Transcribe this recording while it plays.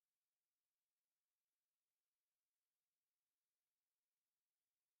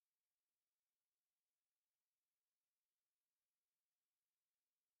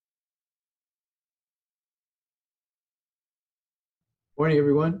Morning,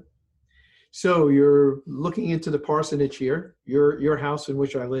 everyone. So you're looking into the parsonage here, your house in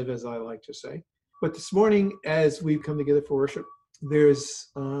which I live, as I like to say. But this morning, as we come together for worship,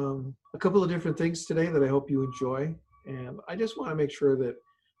 there's a couple of different things today that I hope you enjoy. And I just want to make sure that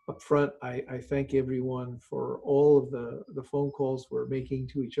up front, I thank everyone for all of the phone calls we're making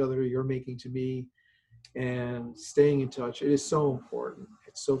to each other, you're making to me, and staying in touch. It is so important.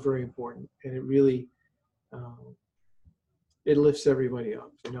 It's so very important. And it really, it lifts everybody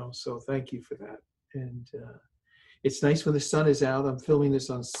up, so thank you for that. And it's nice when the sun is out. I'm filming this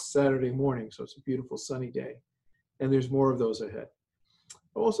on Saturday morning, so it's a beautiful sunny day, and there's more of those ahead.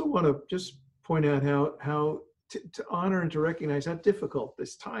 I also want to just point out how to honor and to recognize how difficult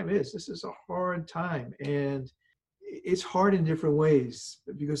this time is. This is a hard time, and it's hard in different ways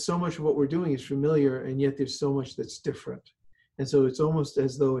because so much of what we're doing is familiar, and yet there's so much that's different. And so it's almost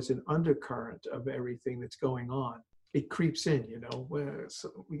as though it's an undercurrent of everything that's going on. It creeps in,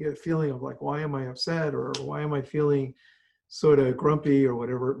 so we get a feeling of like, why am I upset, or why am I feeling sort of grumpy, or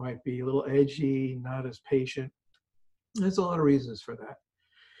whatever it might be, a little edgy, not as patient. There's a lot of reasons for that.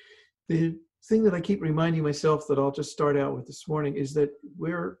 The thing that I keep reminding myself that I'll just start out with this morning is that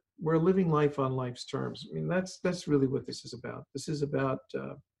we're living life on life's terms. I mean, that's really what this is about. This is about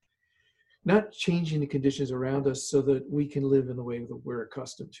not changing the conditions around us so that we can live in the way that we're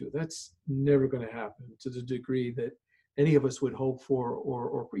accustomed to. That's never going to happen to the degree that any of us would hope for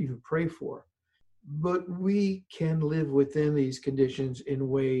or even pray for. But we can live within these conditions in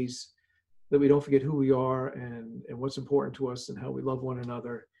ways that we don't forget who we are and what's important to us and how we love one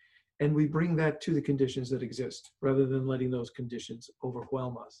another. And we bring that to the conditions that exist rather than letting those conditions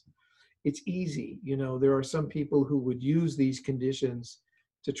overwhelm us. It's easy. There are some people who would use these conditions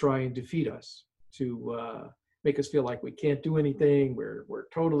to try and defeat us, to make us feel like we can't do anything, we're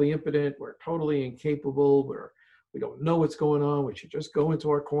totally impotent, we're totally incapable, we don't know what's going on, we should just go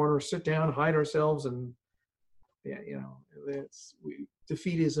into our corner, sit down, hide ourselves, and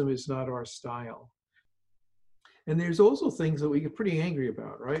defeatism is not our style. And there's also things that we get pretty angry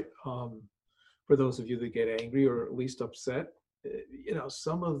about, right? For those of you that get angry or at least upset,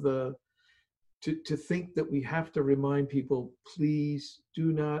 some of to think that we have to remind people, please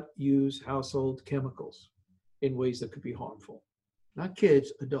do not use household chemicals in ways that could be harmful. Not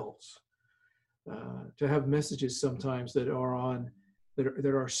kids, adults. To have messages sometimes that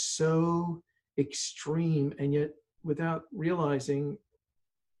are so extreme, and yet without realizing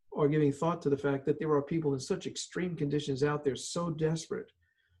or giving thought to the fact that there are people in such extreme conditions out there, so desperate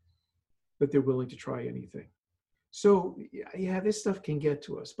that they're willing to try anything. So yeah, this stuff can get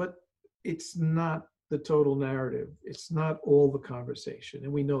to us, but it's not the total narrative. It's not all the conversation.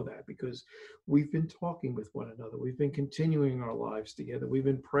 And we know that because we've been talking with one another. We've been continuing our lives together. We've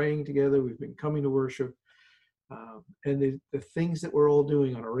been praying together. We've been coming to worship. And the things that we're all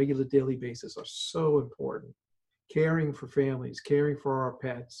doing on a regular daily basis are so important. Caring for families, caring for our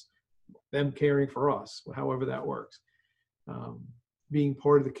pets, them caring for us, however that works. Being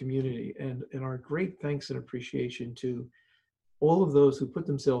part of the community, and our great thanks and appreciation to all of those who put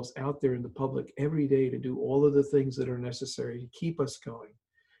themselves out there in the public every day to do all of the things that are necessary to keep us going.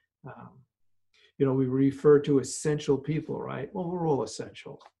 We refer to essential people, right? Well, we're all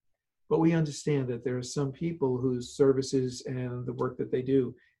essential, but we understand that there are some people whose services and the work that they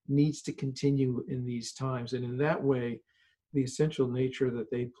do needs to continue in these times. And in that way, the essential nature that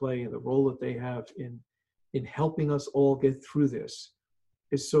they play and the role that they have in helping us all get through this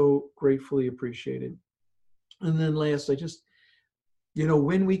is so gratefully appreciated. And then last, I just,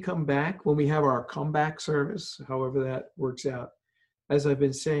 when we come back, when we have our comeback service, however that works out, as I've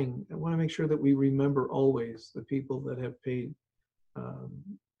been saying, I want to make sure that we remember always the people that have paid,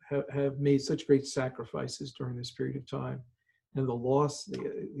 have made such great sacrifices during this period of time, and the loss,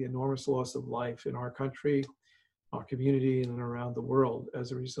 the enormous loss of life in our country, our community, and around the world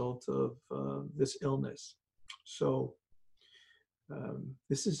as a result of this illness. So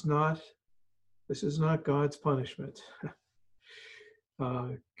this is not God's punishment.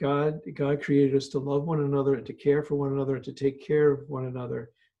 God created us to love one another and to care for one another and to take care of one another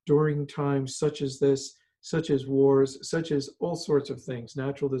during times such as this, such as wars, such as all sorts of things,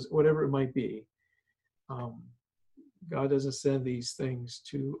 natural, whatever it might be. God doesn't send these things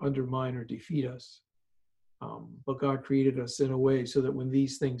to undermine or defeat us. But God created us in a way so that when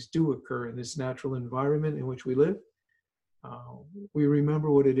these things do occur in this natural environment in which we live, we remember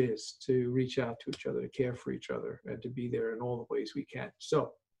what it is to reach out to each other, to care for each other, and to be there in all the ways we can.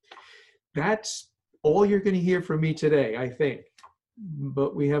 So that's all you're going to hear from me today, I think.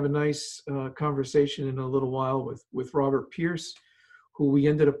 But we have a nice conversation in a little while with Robert Pierce, who we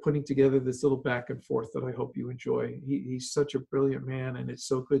ended up putting together this little back and forth that I hope you enjoy. He's such a brilliant man, and it's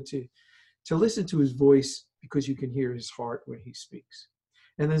so good to listen to his voice because you can hear his heart when he speaks.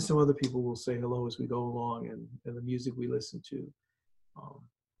 And then some other people will say hello as we go along, and the music we listen to.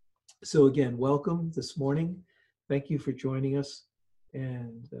 So again, welcome this morning. Thank you for joining us.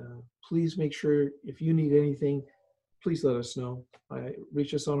 And please make sure if you need anything, please let us know.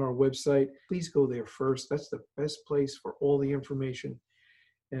 Reach us on our website. Please go there first. That's the best place for all the information.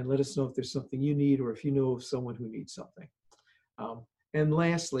 And let us know if there's something you need or if you know of someone who needs something. And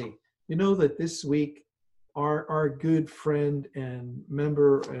lastly, you know that this week, our good friend and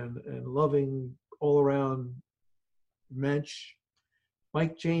member and loving all-around mensch,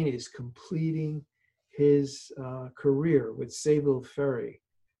 Mike Jane, is completing his career with Sayville Ferry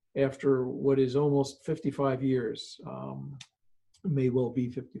after what is almost 55 years, may well be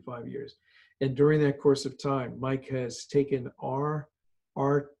 55 years. And during that course of time, Mike has taken our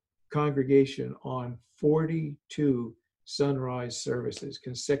congregation on 42 sunrise services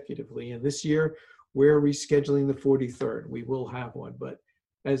consecutively. And this year, we're rescheduling the 43rd. We will have one. But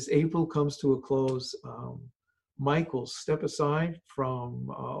as April comes to a close, Mike will step aside from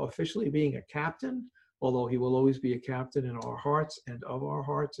officially being a captain, although he will always be a captain in our hearts and of our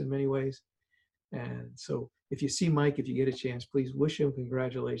hearts in many ways. And so if you see Mike, if you get a chance, please wish him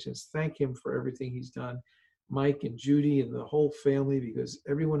congratulations. Thank him for everything he's done. Mike and Judy and the whole family, because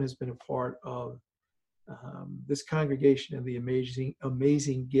everyone has been a part of this congregation and the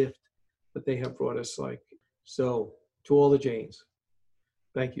amazing gift that they have brought us. So to all the Janes,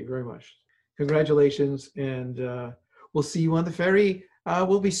 thank you very much. Congratulations, and we'll see you on the ferry.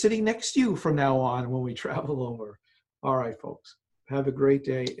 We'll be sitting next to you from now on when we travel over. All right, folks, have a great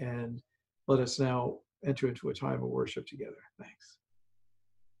day, and let us now enter into a time of worship together. Thanks.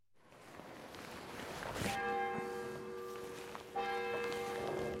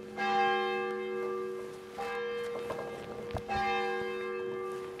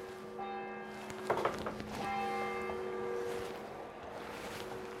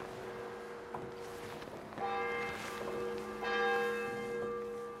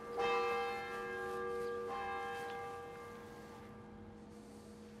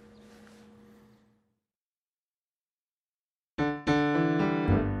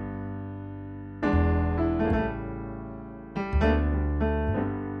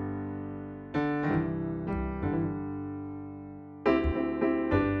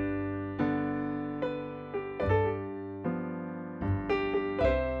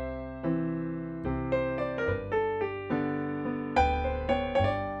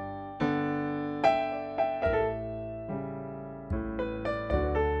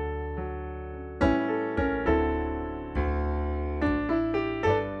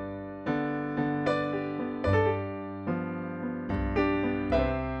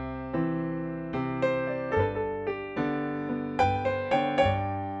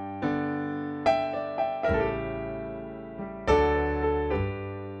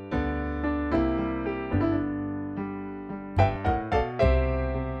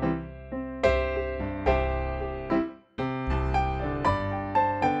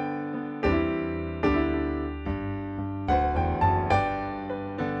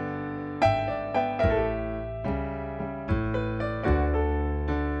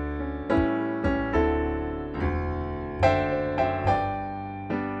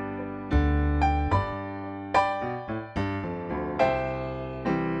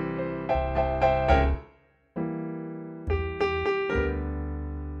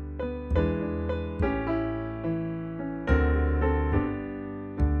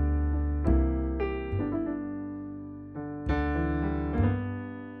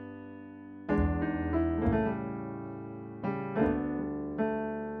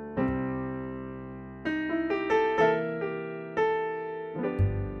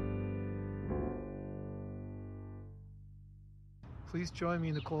 Please join me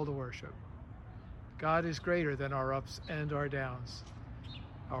in the call to worship. God is greater than our ups and our downs.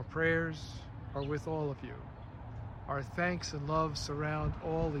 Our prayers are with all of you. Our thanks and love surround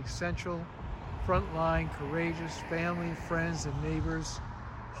all essential, frontline, courageous family, friends, and neighbors.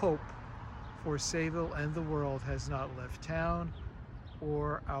 Hope for Sayville and the world has not left town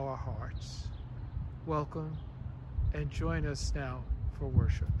or our hearts. Welcome and join us now for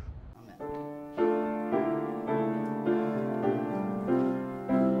worship. Amen.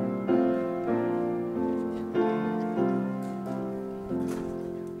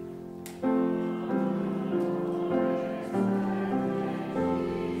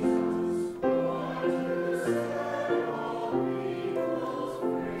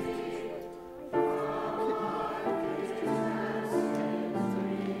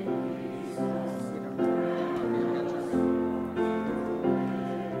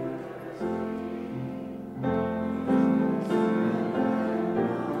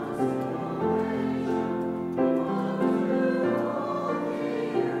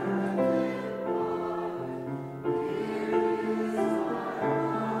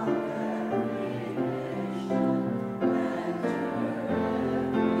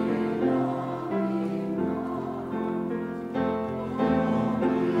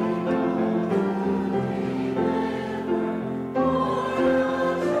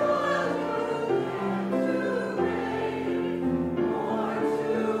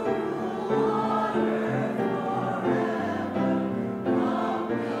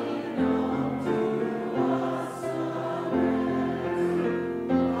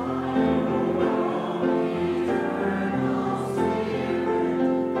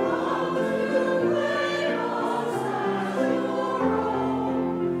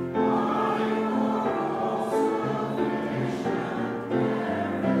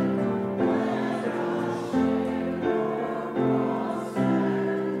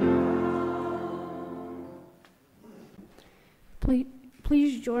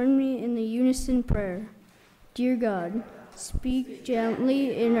 join me in the unison prayer? Dear God, speak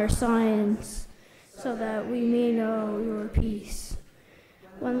gently in our silence so that we may know your peace.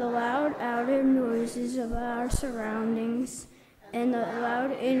 When the loud outer noises of our surroundings and the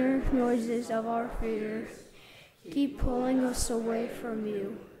loud inner noises of our fear keep pulling us away from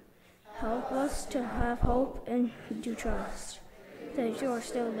you, help us to have hope and to trust that you are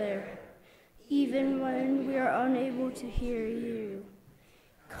still there, even when we are unable to hear you.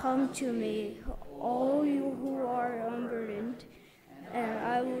 Come to me, all you who are unburdened, and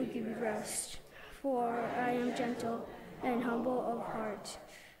I will give you rest, for I am gentle and humble of heart.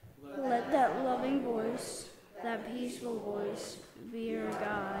 Let that loving voice, that peaceful voice, be your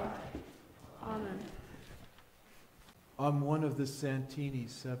guide. Amen. I'm one of the Santini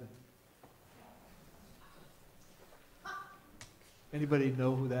 7. Anybody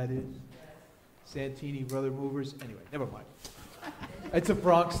know who that is? Santini Brother Movers? Anyway, never mind. It's a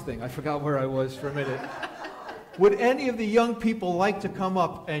Bronx thing. I forgot where I was for a minute. Would any of the young people like to come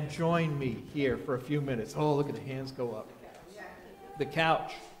up and join me here for a few minutes? Oh, look at the hands go up. The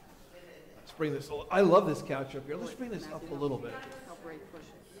couch. Let's bring this. I love this couch up here. Let's bring this up a little bit.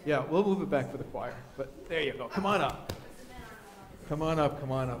 Yeah, we'll move it back for the choir. But there you go. Come on up. Come on up,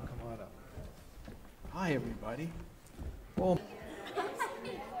 come on up, come on up. Hi, everybody. Well,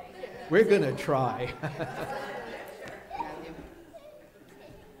 we're going to try.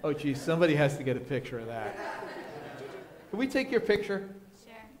 Oh, geez, somebody has to get a picture of that. Can we take your picture?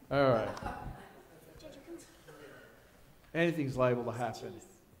 Sure. All right. Anything's liable to happen.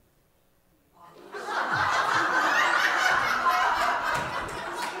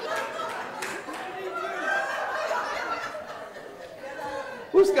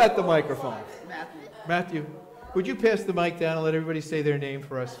 Who's got the microphone? Matthew. Would you pass the mic down and let everybody say their name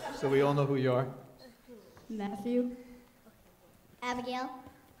for us so we all know who you are? Matthew. Abigail.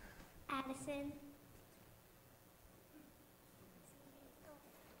 Addison.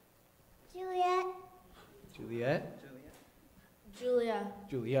 Juliet. Juliet. Julia.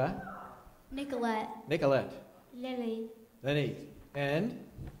 Julia. Nicolette. Nicolette. Lily. Lenny. And?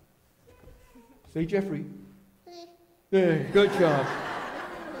 Say Jeffrey. Hey, good job.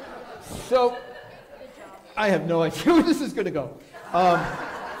 So, I have no idea where this is going to go.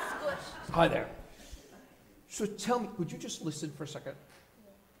 Hi there. So tell me, would you just listen for a second?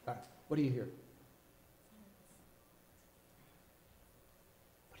 All right, what do you hear?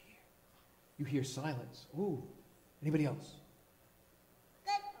 What do you hear? You hear silence. Ooh. Anybody else?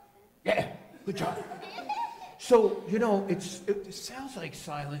 Good. Yeah, good job. So, you know, it sounds like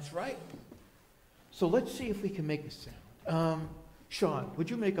silence, right? So let's see if we can make a sound. Sean, would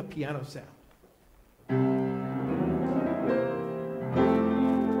you make a piano sound?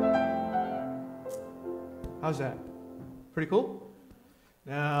 How's that? Pretty cool?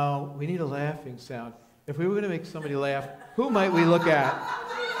 Now, we need a laughing sound. If we were going to make somebody laugh, who might we look at?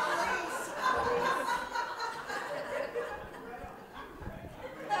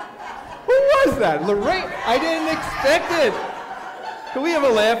 Who was that? Lorraine? I didn't expect it. Can we have a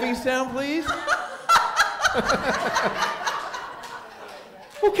laughing sound, please?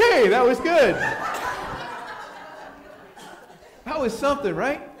 Okay, that was good. That was something,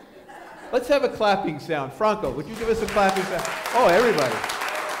 right? Let's have a clapping sound. Franco, would you give us a clapping sound? Oh, everybody.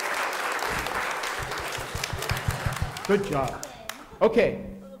 Good job. Okay.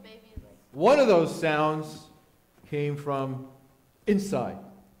 One of those sounds came from inside.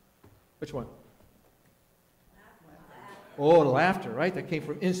 Which one? Oh, laughter, right? That came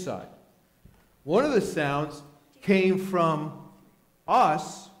from inside. One of the sounds came from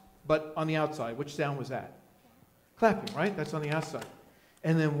us, but on the outside. Which sound was that? Clapping, right? That's on the outside.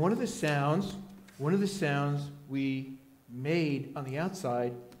 And then one of the sounds we made on the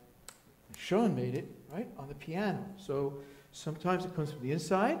outside, Sean made it, right, on the piano. So sometimes it comes from the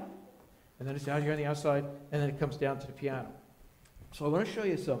inside, and then it's out here on the outside, and then it comes down to the piano. So I want to show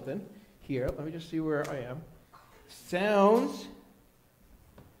you something here. Let me just see where I am. Sounds.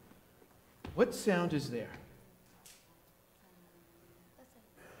 What sound is there?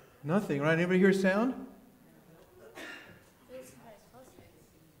 Nothing, right? Anybody hear a sound?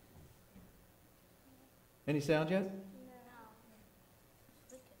 Any sound yet?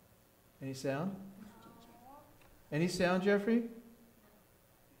 Any sound? Any sound, Jeffrey?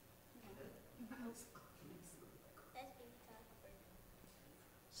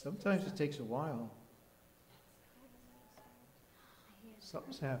 Sometimes it takes a while.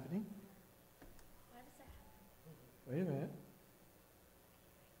 Something's happening. Wait a minute.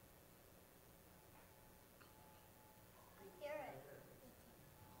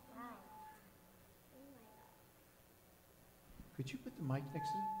 Could you put the mic next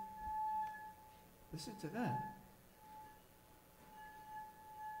to it? Listen to that.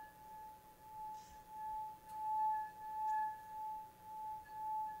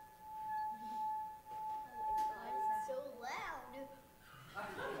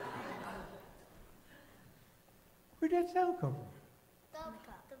 Where'd that sound come from?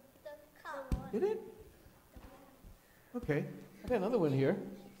 Did it? Okay. I got another one here.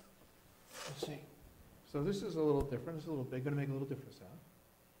 Let's see. So this is a little different. It's a little big. Going to make a little different sound.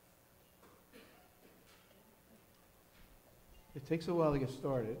 It takes a while to get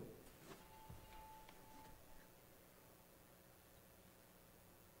started.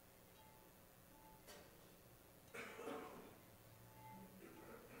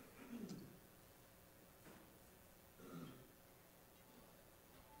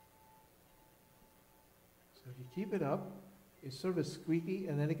 So if you keep it up, it's sort of a squeaky,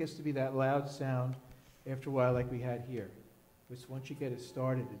 and then it gets to be that loud sound after a while like we had here. Which once you get it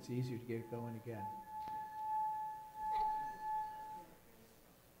started, it's easier to get it going again.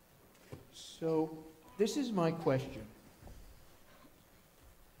 So this is my question.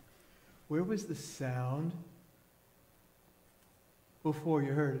 Where was the sound before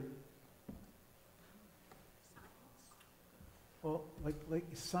you heard it? Well, like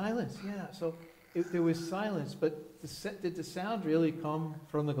silence, yeah. So there was silence, but did the sound really come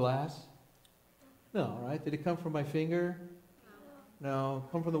from the glass? No, right? Did it come from my finger? No.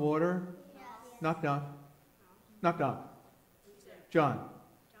 Come from the water? Yes. Knock, knock. Knock, knock. John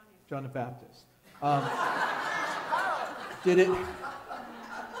the Baptist. Did it?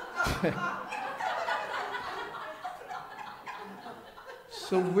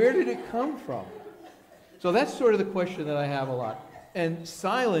 So where did it come from? So that's sort of the question that I have a lot. And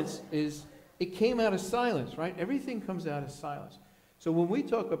silence is, it came out of silence, right? Everything comes out of silence. So when we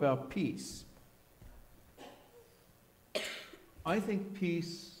talk about peace, I think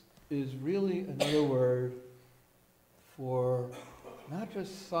peace is really another word for not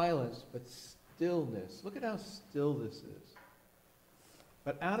just silence, but stillness. Look at how still this is.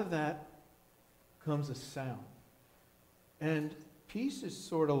 But out of that comes a sound. And peace is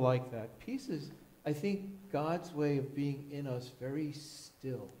sort of like that. Peace is, I think, God's way of being in us very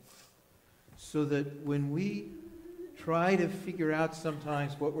still. So that when we try to figure out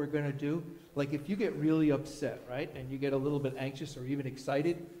sometimes what we're going to do, like if you get really upset, right, and you get a little bit anxious or even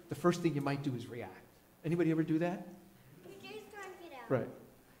excited, the first thing you might do is react. Anybody ever do that? JJ's trying to get out. Right.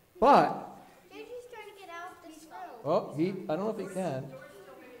 But, JJ's trying to get out of the stove. oh, I don't know if he can.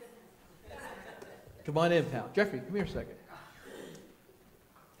 Come on in, pal. Jeffrey, come here a second.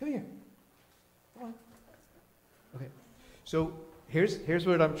 Come here. Come on. Okay. So here's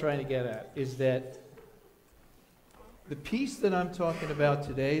what I'm trying to get at, is that the peace that I'm talking about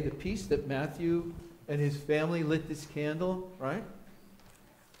today, the peace that Matthew and his family lit this candle, right?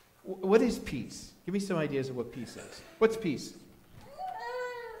 What is peace? Give me some ideas of what peace is. What's peace?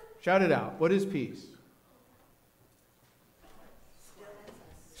 Shout it out. What is peace?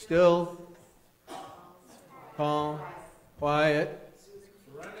 Still, calm, quiet,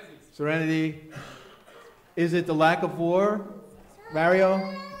 serenity. Is it the lack of war? Mario?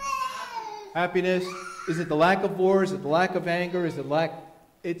 Happiness? Is it the lack of war? Is it the lack of anger? Is it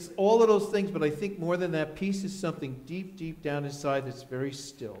It's all of those things, but I think more than that, peace is something deep, deep down inside that's very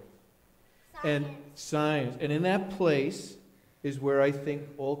still. And science. And in that place is where I think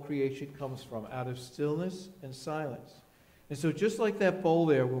all creation comes from, out of stillness and silence. And so just like that bowl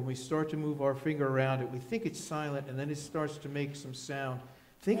there, when we start to move our finger around it, we think it's silent, and then it starts to make some sound.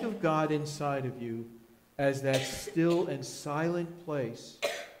 Think of God inside of you as that still and silent place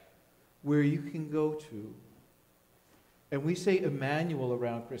where you can go to. And we say Emmanuel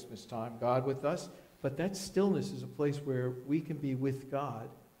around Christmas time, God with us, but that stillness is a place where we can be with God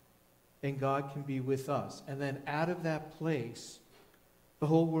and God can be with us. And then out of that place, the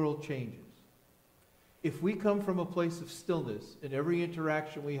whole world changes. If we come from a place of stillness in every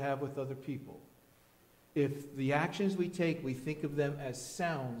interaction we have with other people, if the actions we take, we think of them as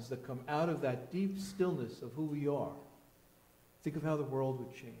sounds that come out of that deep stillness of who we are, think of how the world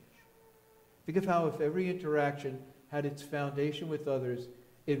would change. Think of how if every interaction had its foundation with others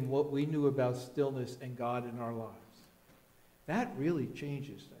in what we knew about stillness and God in our lives. That really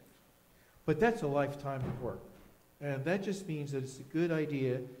changes things. But that's a lifetime of work. And that just means that it's a good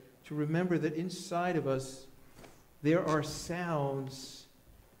idea to remember that inside of us there are sounds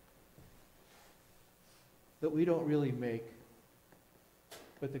that we don't really make,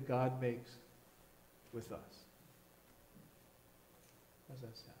 but that God makes with us. How's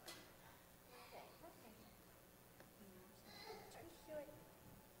that sound?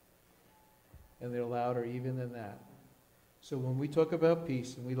 And they're louder even than that. So when we talk about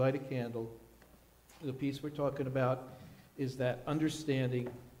peace and we light a candle, the peace we're talking about is that understanding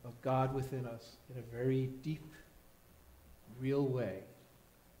of God within us in a very deep, real way,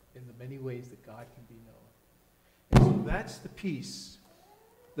 in the many ways that God can be known. And so that's the peace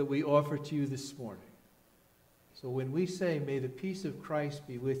that we offer to you this morning. So when we say, may the peace of Christ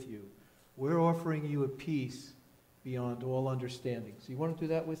be with you, we're offering you a peace beyond all understanding. So you want to do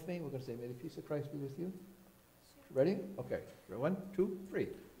that with me? We're going to say, may the peace of Christ be with you. Ready? Okay. 1, 2, 3.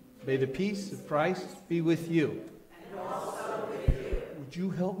 May the peace of Christ be with you. And also with you. Would you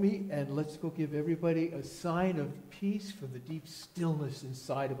help me? And let's go give everybody a sign of peace from the deep stillness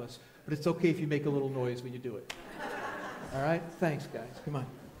inside of us. But it's okay if you make a little noise when you do it. All right? Thanks, guys. Come on.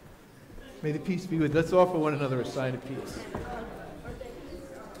 May the peace be with you. Let's offer one another a sign of peace.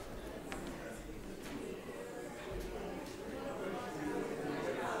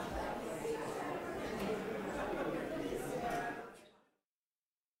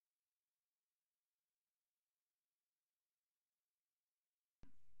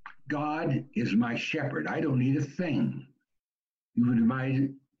 God is my shepherd. I don't need a thing. You've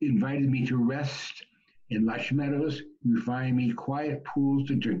invited me to rest in lush meadows. You find me quiet pools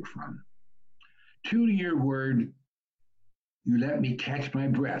to drink from. True to your word, you let me catch my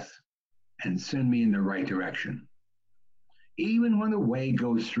breath and send me in the right direction. Even when the way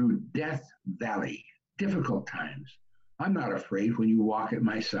goes through Death Valley, difficult times, I'm not afraid when you walk at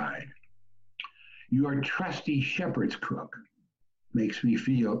my side. Your trusty shepherd's crook makes me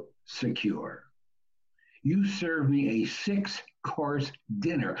feel secure. You serve me a 6-course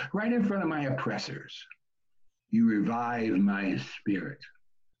dinner right in front of my oppressors. You revive my spirit.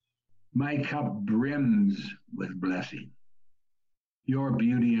 My cup brims with blessing. Your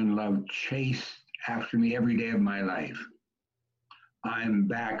beauty and love chase after me every day of my life. I'm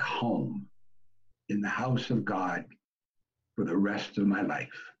back home in the house of God for the rest of my life.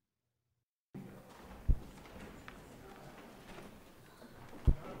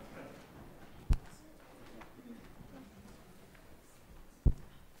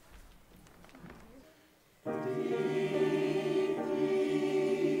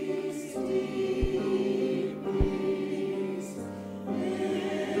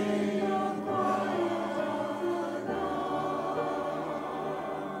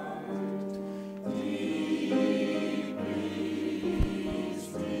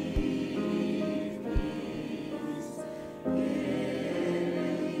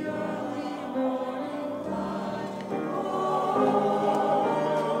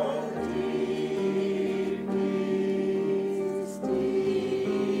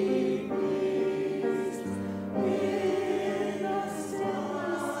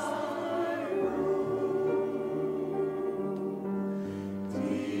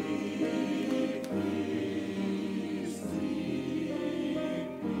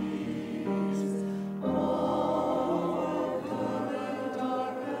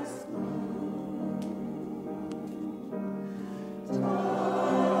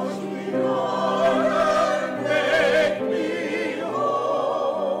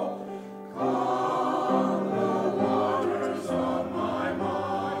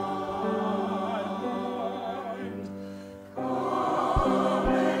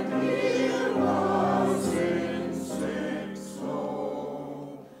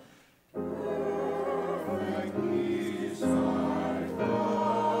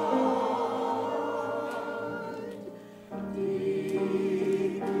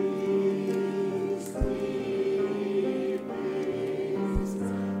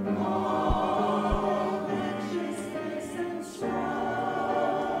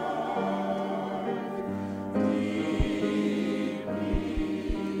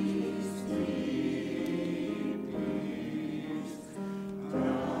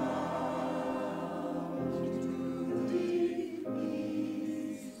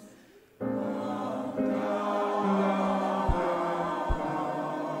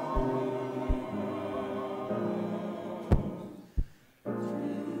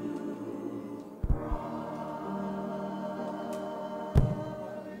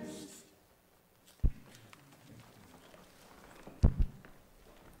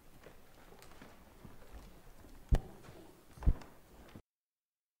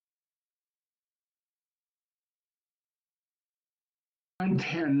 John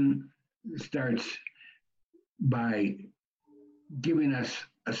 10 starts by giving us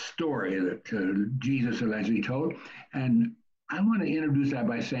a story that Jesus allegedly told. And I want to introduce that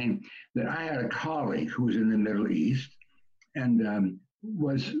by saying that I had a colleague who was in the Middle East and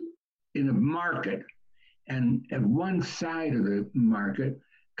was in a market. And at one side of the market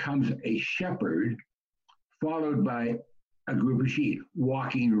comes a shepherd, followed by a group of sheep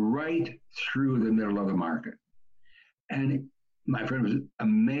walking right through the middle of the market. And my friend was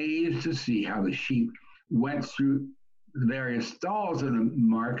amazed to see how the sheep went through the various stalls in the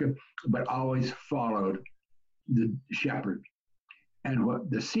market, but always followed the shepherd. And what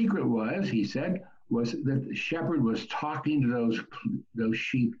the secret was, he said, was that the shepherd was talking to those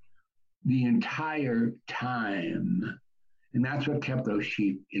sheep the entire time. And that's what kept those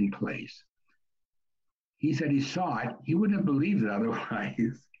sheep in place. He said he saw it. He wouldn't have believed it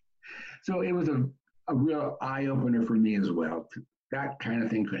otherwise. So it was a real eye-opener for me as well. That kind of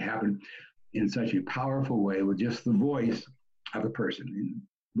thing could happen in such a powerful way with just the voice of a person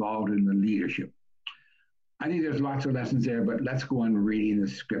involved in the leadership. I think there's lots of lessons there, but let's go on reading the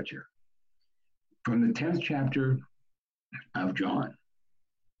scripture. From the 10th chapter of John.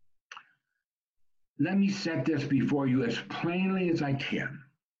 Let me set this before you as plainly as I can.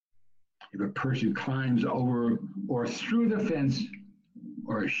 If a person climbs over or through the fence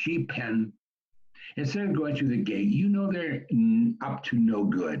or a sheep pen, instead of going through the gate, you know they're up to no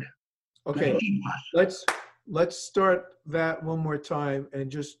good. Okay, let's start that one more time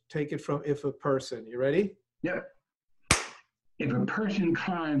and just take it from if a person. You ready? Yep. If a person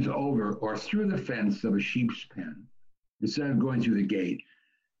climbs over or through the fence of a sheep's pen, instead of going through the gate,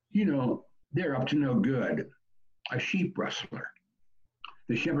 you know they're up to no good. A sheep rustler.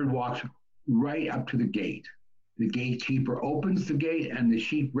 The shepherd walks right up to the gate. The gatekeeper opens the gate and the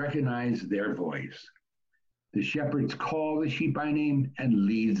sheep recognize their voice. The shepherds call the sheep by name and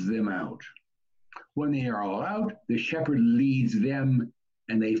leads them out. When they are all out, the shepherd leads them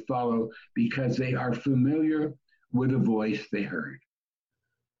and they follow because they are familiar with the voice they heard.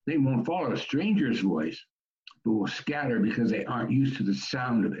 They won't follow a stranger's voice, but will scatter because they aren't used to the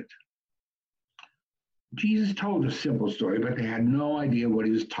sound of it. Jesus told a simple story, but they had no idea what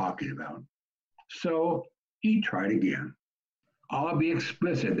he was talking about. So he tried again. I'll be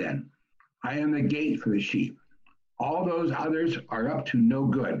explicit then. I am the gate for the sheep. All those others are up to no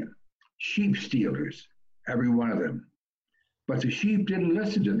good. Sheep stealers, every one of them. But the sheep didn't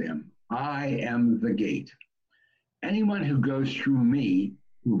listen to them. I am the gate. Anyone who goes through me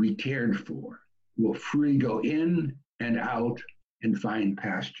will be cared for, will freely go in and out and find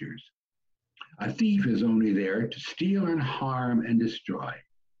pastures. A thief is only there to steal and harm and destroy.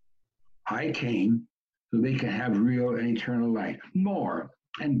 I came so they can have real and eternal life, more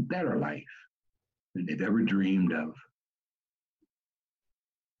and better life than they've ever dreamed of.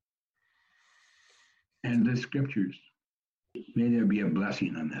 And the scriptures, may there be a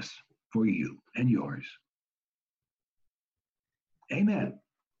blessing on this for you and yours. Amen.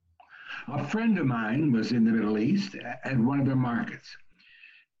 A friend of mine was in the Middle East at one of their markets.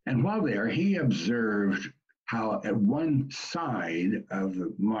 And while there, he observed how at one side of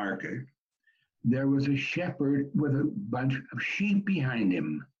the market, there was a shepherd with a bunch of sheep behind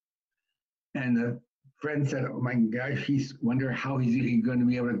him. And the friend said, oh my gosh, wonder how he's going to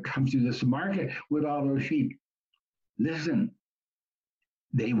be able to come through this market with all those sheep. Listen,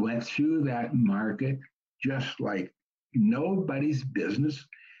 they went through that market just like nobody's business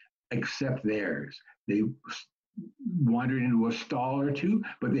except theirs. They wandered into a stall or two,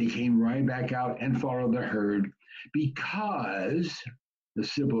 but they came right back out and followed the herd because the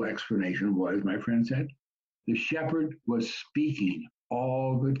simple explanation was, my friend said, the shepherd was speaking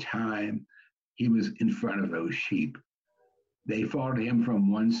all the time he was in front of those sheep. They followed him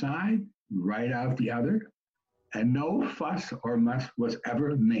from one side, right out the other, and no fuss or muss was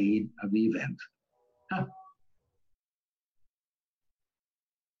ever made of the event. Huh.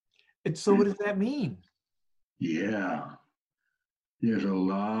 And so what does that mean? Yeah, there's a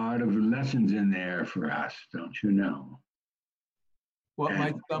lot of lessons in there for us, don't you know? What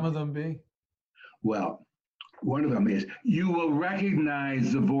might some of them be? Well, one of them is you will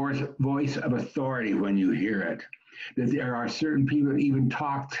recognize the voice of authority when you hear it. That there are certain people that even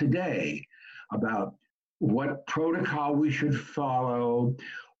talk today about what protocol we should follow,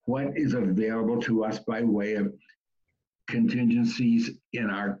 what is available to us by way of contingencies in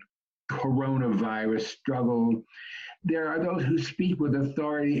our coronavirus struggle. There are those who speak with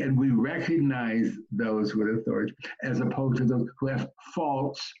authority, and we recognize those with authority, as opposed to those who have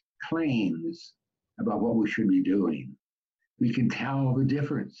false claims about what we should be doing. We can tell the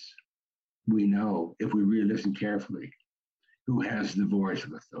difference. We know, if we really listen carefully, who has the voice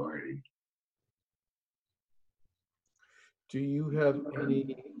of authority. Do you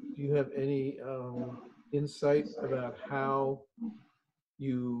have any insight about how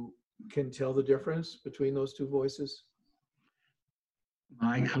you can tell the difference between those two voices?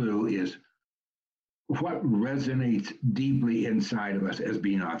 My clue is what resonates deeply inside of us as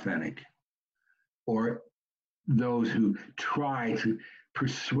being authentic, or those who try to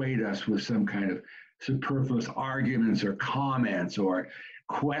persuade us with some kind of superfluous arguments or comments or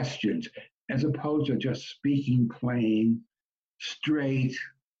questions, as opposed to just speaking plain, straight,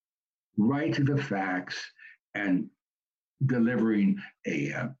 right to the facts, and delivering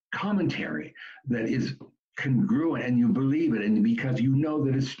a commentary that is congruent and you believe it, and because you know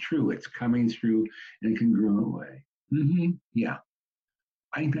that it's true, it's coming through in a congruent way. Yeah,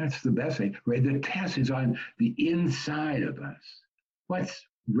 I think that's the best thing, right? The test is on the inside of us. What's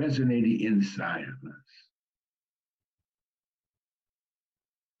resonating inside of us?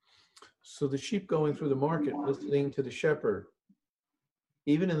 So the sheep going through the market, listening to the shepherd,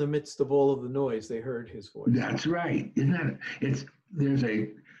 even in the midst of all of the noise, they heard his voice. That's right. Isn't that? There's a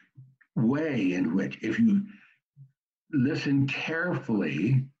way in which, if you listen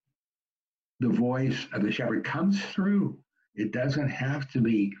carefully, the voice of the shepherd comes through. It doesn't have to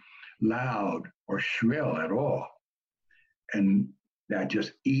be loud or shrill at all. And that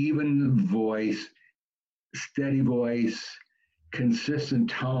just even voice, steady voice, consistent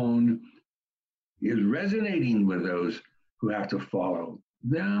tone is resonating with those who have to follow.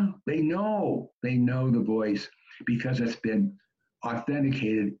 Yeah, they know the voice because it's been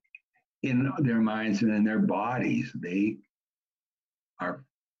authenticated in their minds and in their bodies. They are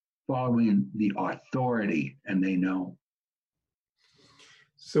following the authority and they know.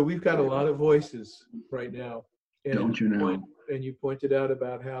 So we've got a lot of voices right now. And Don't you know? And you pointed out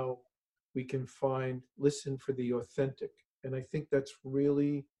about how we can listen for the authentic. And I think that's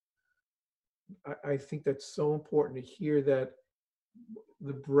really, I think that's so important to hear that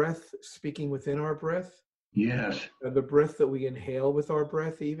the breath speaking within our breath. Yes. The breath that we inhale with our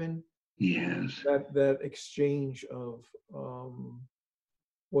breath even. Yes. That exchange of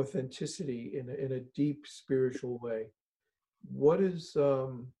authenticity in a deep spiritual way.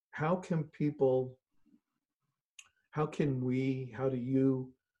 How do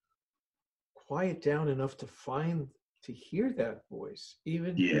you quiet down enough to hear that voice,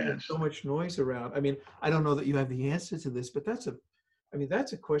 even when there's so much noise around? I mean, I don't know that you have the answer to this, but that's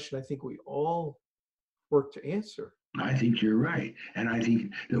a question I think we all work to answer. I think you're right. And I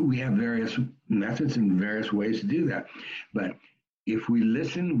think that we have various methods and various ways to do that. But if we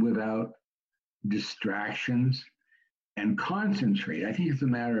listen without distractions and concentrate, I think it's a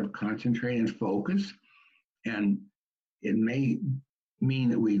matter of concentrate and focus. And it may mean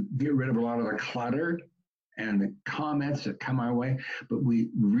that we get rid of a lot of the clutter and the comments that come our way, but we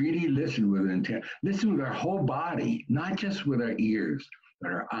really listen with intent. Listen with our whole body, not just with our ears,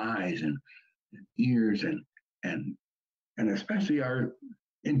 but our eyes and ears and especially our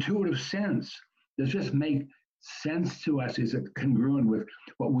intuitive sense. Does this make sense to us? Is it congruent with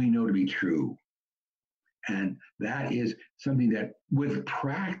what we know to be true? And that is something that with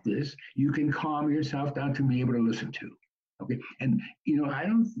practice, you can calm yourself down to be able to listen to. Okay. And, I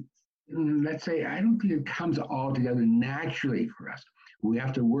don't think it comes all together naturally for us. We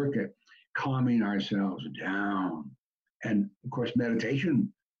have to work at calming ourselves down. And of course,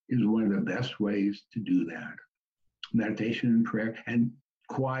 meditation is one of the best ways to do that. Meditation and prayer and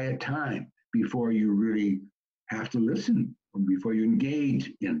quiet time before you really have to listen or before you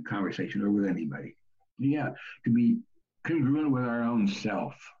engage in conversation or with anybody. Yeah, to be congruent with our own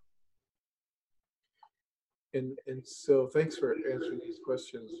self. And so thanks for answering these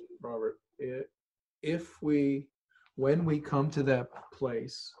questions, Robert. When we come to that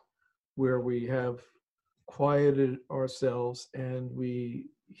place where we have quieted ourselves and we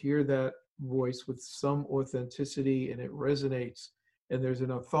hear that voice with some authenticity and it resonates and there's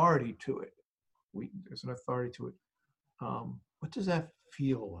an authority to it, what does that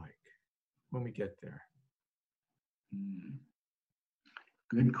feel like when we get there?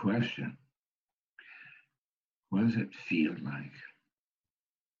 Good question. What does it feel like?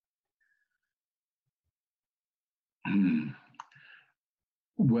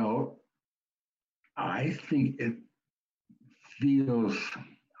 Well, I think it feels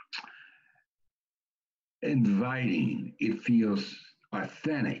inviting. It feels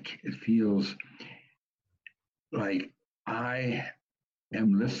authentic. It feels like I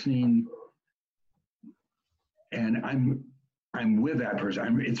am listening and I'm with that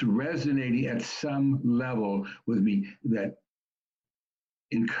person. It's resonating at some level with me that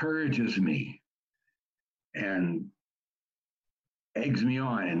encourages me and eggs me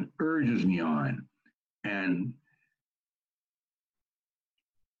on and urges me on and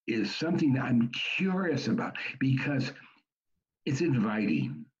is something that I'm curious about because it's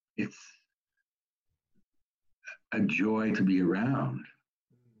inviting. It's a joy to be around.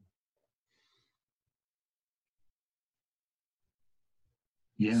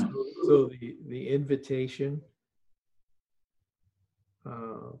 Yeah. So the invitation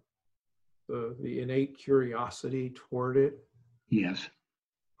uh, the innate curiosity toward it, Yes.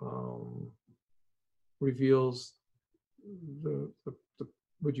 um, reveals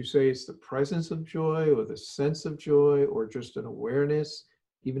would you say it's the presence of joy or the sense of joy or just an awareness,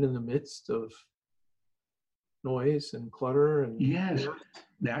 even in the midst of noise and clutter and Yes,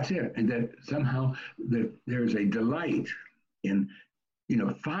 that's it. And that somehow that there's a delight in,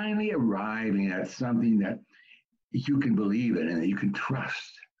 finally arriving at something that you can believe in and that you can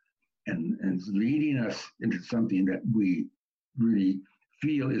trust, and it's leading us into something that we really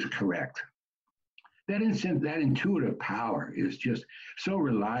feel is correct. That instant, that intuitive power is just so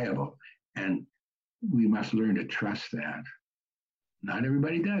reliable, and we must learn to trust that. Not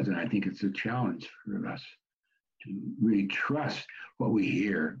everybody does, and I think it's a challenge for us to really trust what we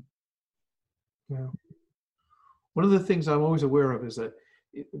hear. Yeah. One of the things I'm always aware of is that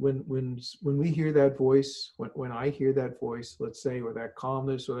when we hear that voice, when I hear that voice, let's say, or that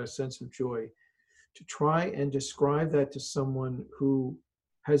calmness or that sense of joy, to try and describe that to someone who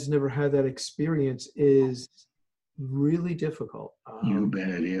has never had that experience is really difficult. You bet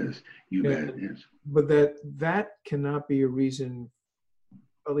it is. You bet it is. But that cannot be a reason,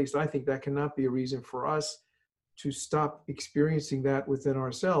 at least I think that cannot be a reason for us to stop experiencing that within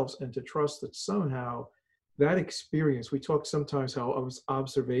ourselves and to trust that somehow that experience, we talk sometimes how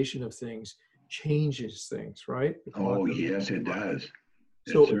observation of things changes things, right? Oh, yes, it does.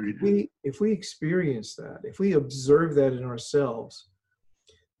 So if we experience that, if we observe that in ourselves,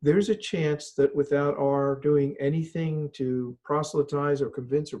 there's a chance that without our doing anything to proselytize or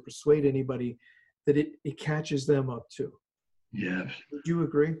convince or persuade anybody, that it catches them up too. Yes. Would you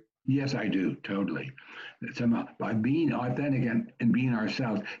agree? Yes, I do, totally. Somehow, by being authentic and being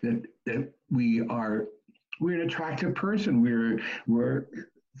ourselves, that we're an attractive person.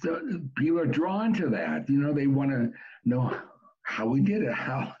 People are drawn to that. They want to know how we did it.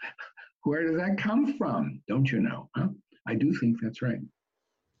 Where did that come from? Don't you know? Huh? I do think that's right.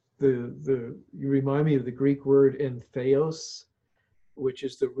 You remind me of the Greek word entheos, which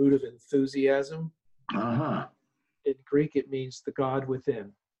is the root of enthusiasm. Uh-huh. In Greek, it means the God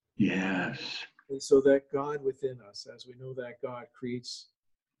within. Yes. And so that God within us, as we know that God creates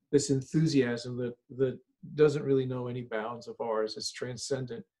this enthusiasm that doesn't really know any bounds of ours. It's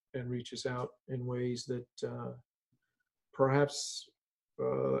transcendent and reaches out in ways that perhaps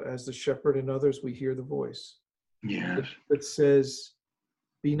as the shepherd and others, we hear the voice. Yes. That says,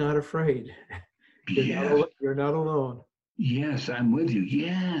 be not afraid. You're not alone. Yes, I'm with you.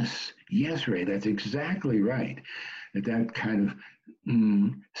 Yes. Yes, Ray, that's exactly right. That kind of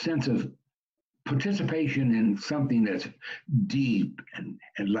sense of participation in something that's deep and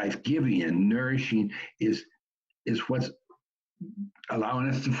life-giving and nourishing is what's allowing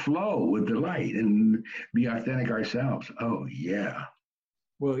us to flow with delight and be authentic ourselves. Oh, yeah.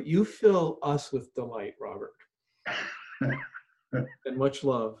 Well, you fill us with delight, Robert. And much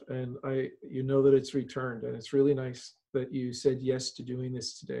love. And you know that it's returned. And it's really nice that you said yes to doing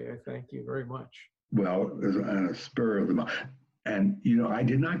this today. I thank you very much. Well, on a spur of the moment. And, I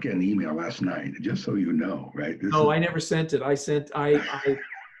did not get an email last night, just so you know, right? I never sent it. I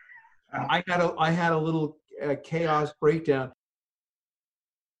had a little chaos breakdown.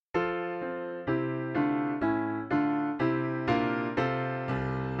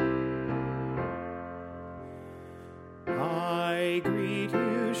 I greet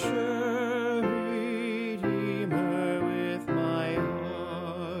you, sure Redeemer, with my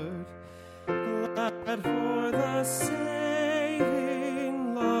heart, glad for the saving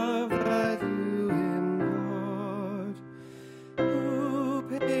love that you impart, who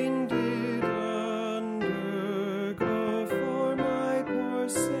pain did undergo for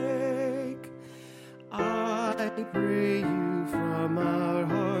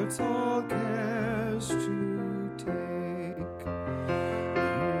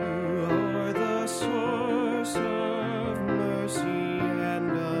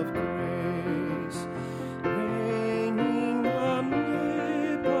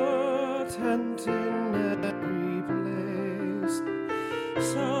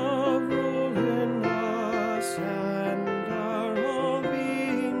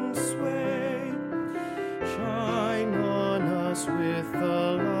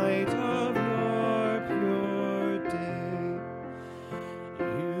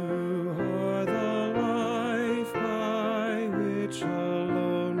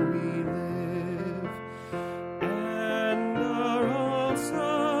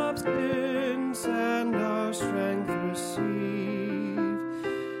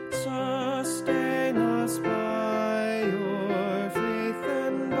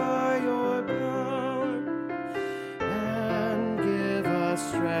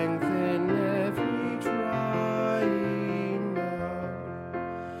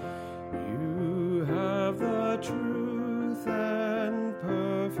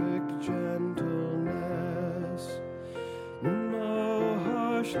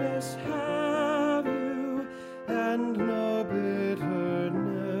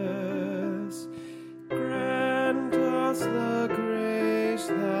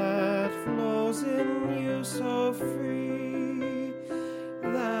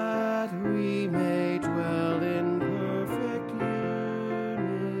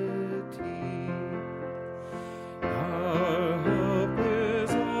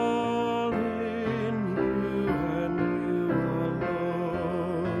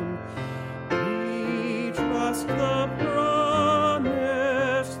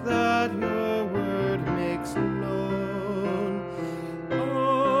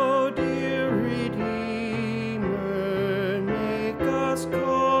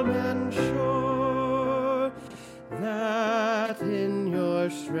your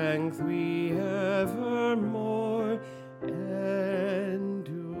strength we evermore endure.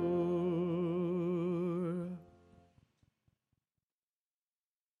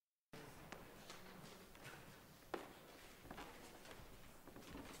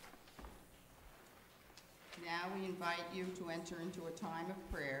 Now we invite you to enter into a time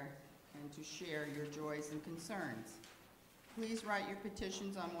of prayer and to share your joys and concerns. Please write your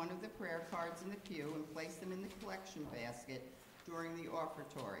petitions on one of the prayer cards in the pew and place them in the collection basket during the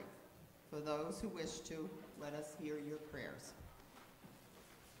offertory. For those who wish to, let us hear your prayers.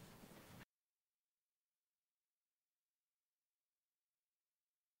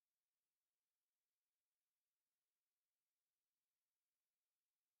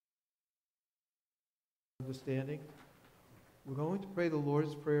 Understanding. We're going to pray the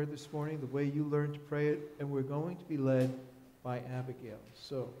Lord's Prayer this morning the way you learned to pray it, and we're going to be led by Abigail.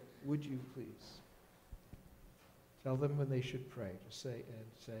 So, would you please tell them when they should pray? Just say,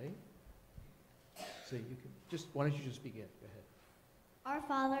 you can just, why don't you just begin? Go ahead. Our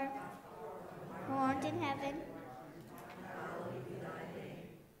Father, who art in heaven,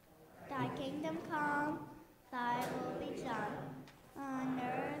 thy kingdom come, thy will be done, on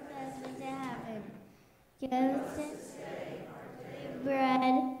earth as it is in heaven. Give us this day our daily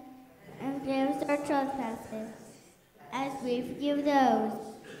bread, and forgive us our trespasses, as we forgive those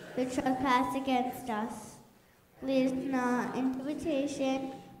who trespass against us. Lead us not into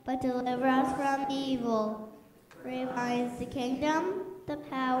temptation, but deliver us from evil. For thine is the kingdom, the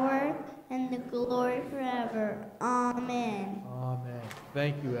power, and the glory forever. Amen. Amen.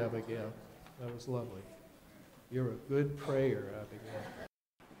 Thank you, Abigail. That was lovely. You're a good prayer, Abigail.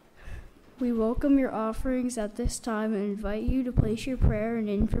 We welcome your offerings at this time and invite you to place your prayer and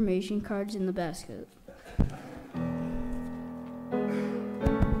information cards in the basket.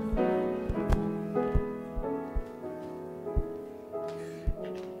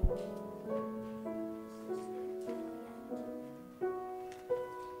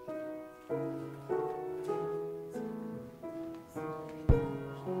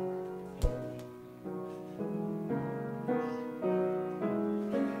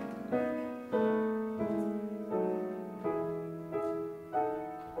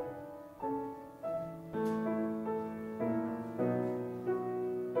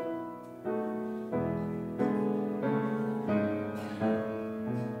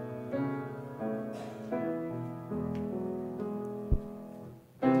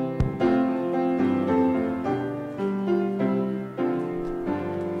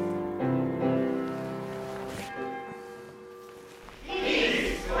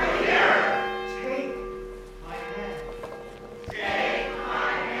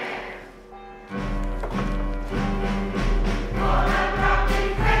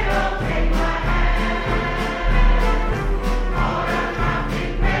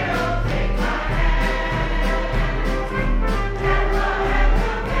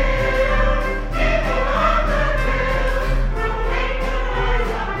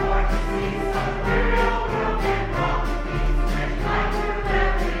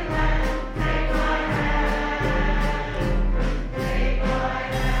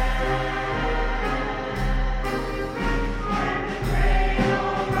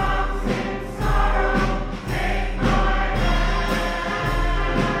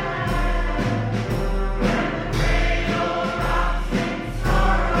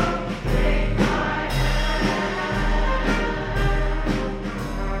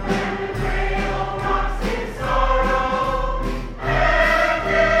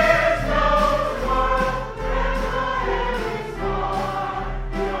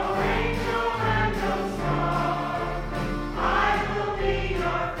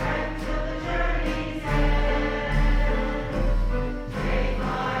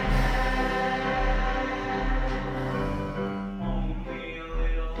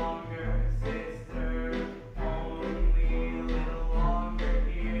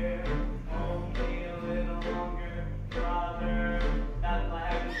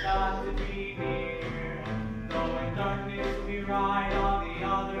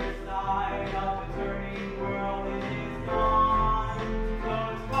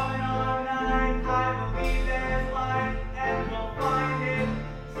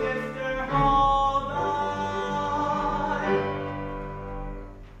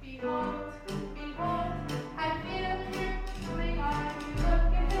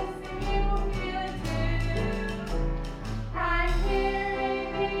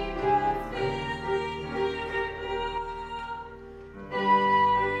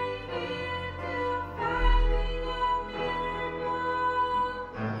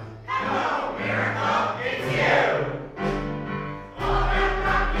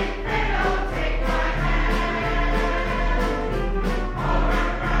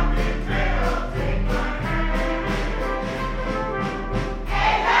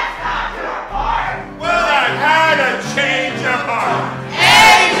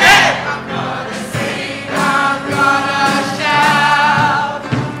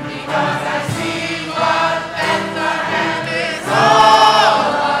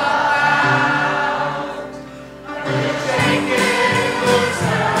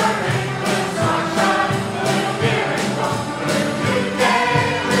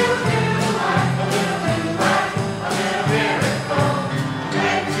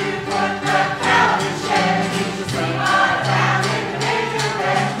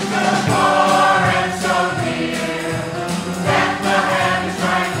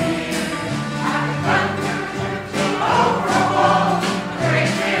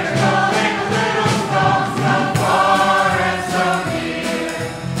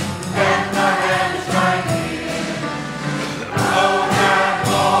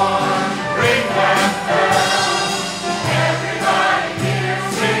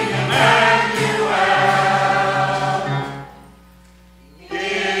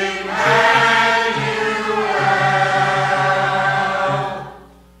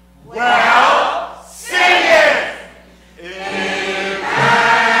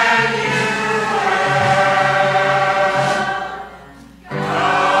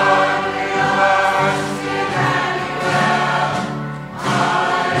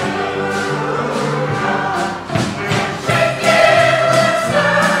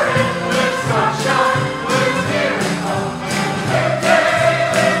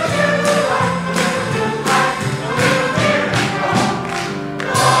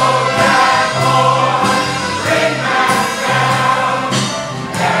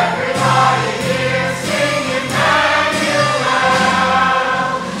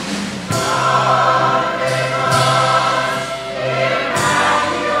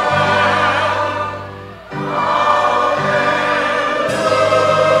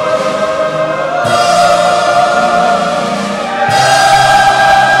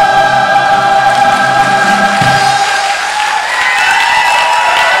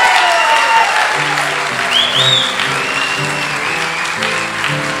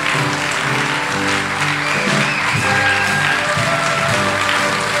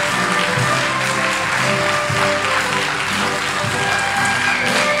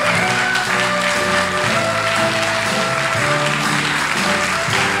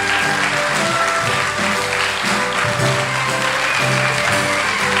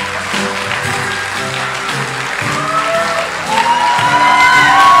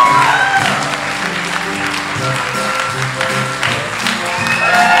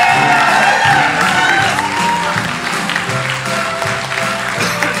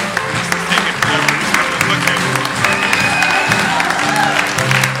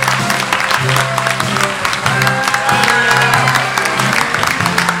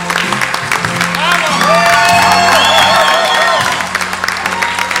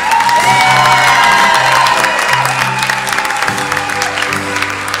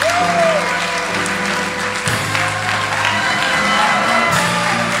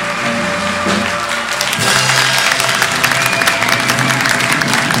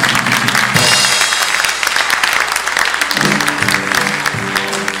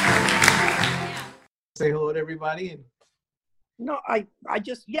 everybody. And No, I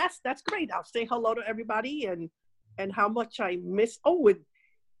just, yes, that's great. I'll say hello to everybody and how much I miss. Oh,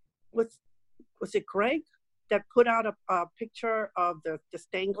 was it Greg that put out a picture of the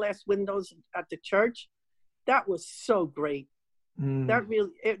stained glass windows at the church? That was so great.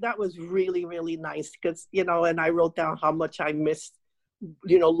 That was really, really nice because, you know, and I wrote down how much I missed,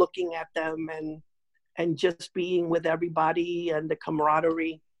 you know, looking at them and just being with everybody and the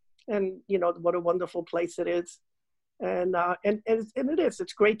camaraderie and, you know, what a wonderful place it is. And it is.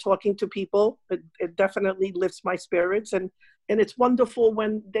 It's great talking to people. It definitely lifts my spirits, and it's wonderful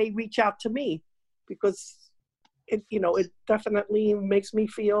when they reach out to me, because it, you know, it definitely makes me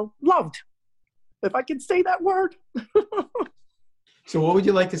feel loved, if I can say that word. so, what would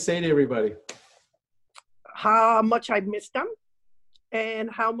you like to say to everybody? How much I miss them, and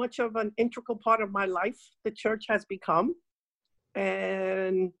how much of an integral part of my life the church has become,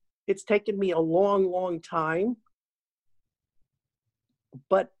 and it's taken me a long, long time.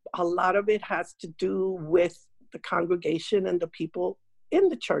 But a lot of it has to do with the congregation and the people in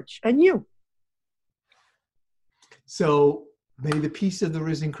the church and you. So may the peace of the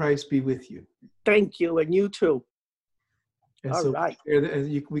risen Christ be with you. Thank you, and you too. And all so right.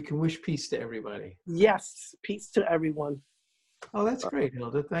 We can wish peace to everybody. Yes, peace to everyone. Oh, that's great,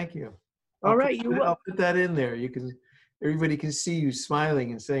 Hilda. Thank you. All right, I'll put that in there. Everybody can see you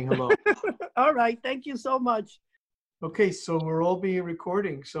smiling and saying hello. All right, thank you so much. Okay, so we're all being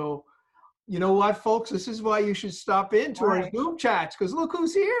recording. So, you know what, folks? This is why you should stop into our Zoom chats, because look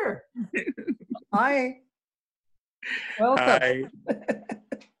who's here. Hi. Welcome. Hi.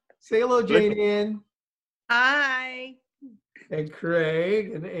 Say hello, Jane Ann. Hi. And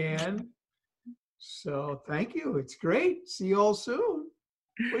Craig and Ann. So thank you. It's great. See you all soon.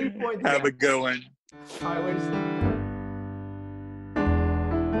 What are you pointing Have at? a good one. All right, wait a second.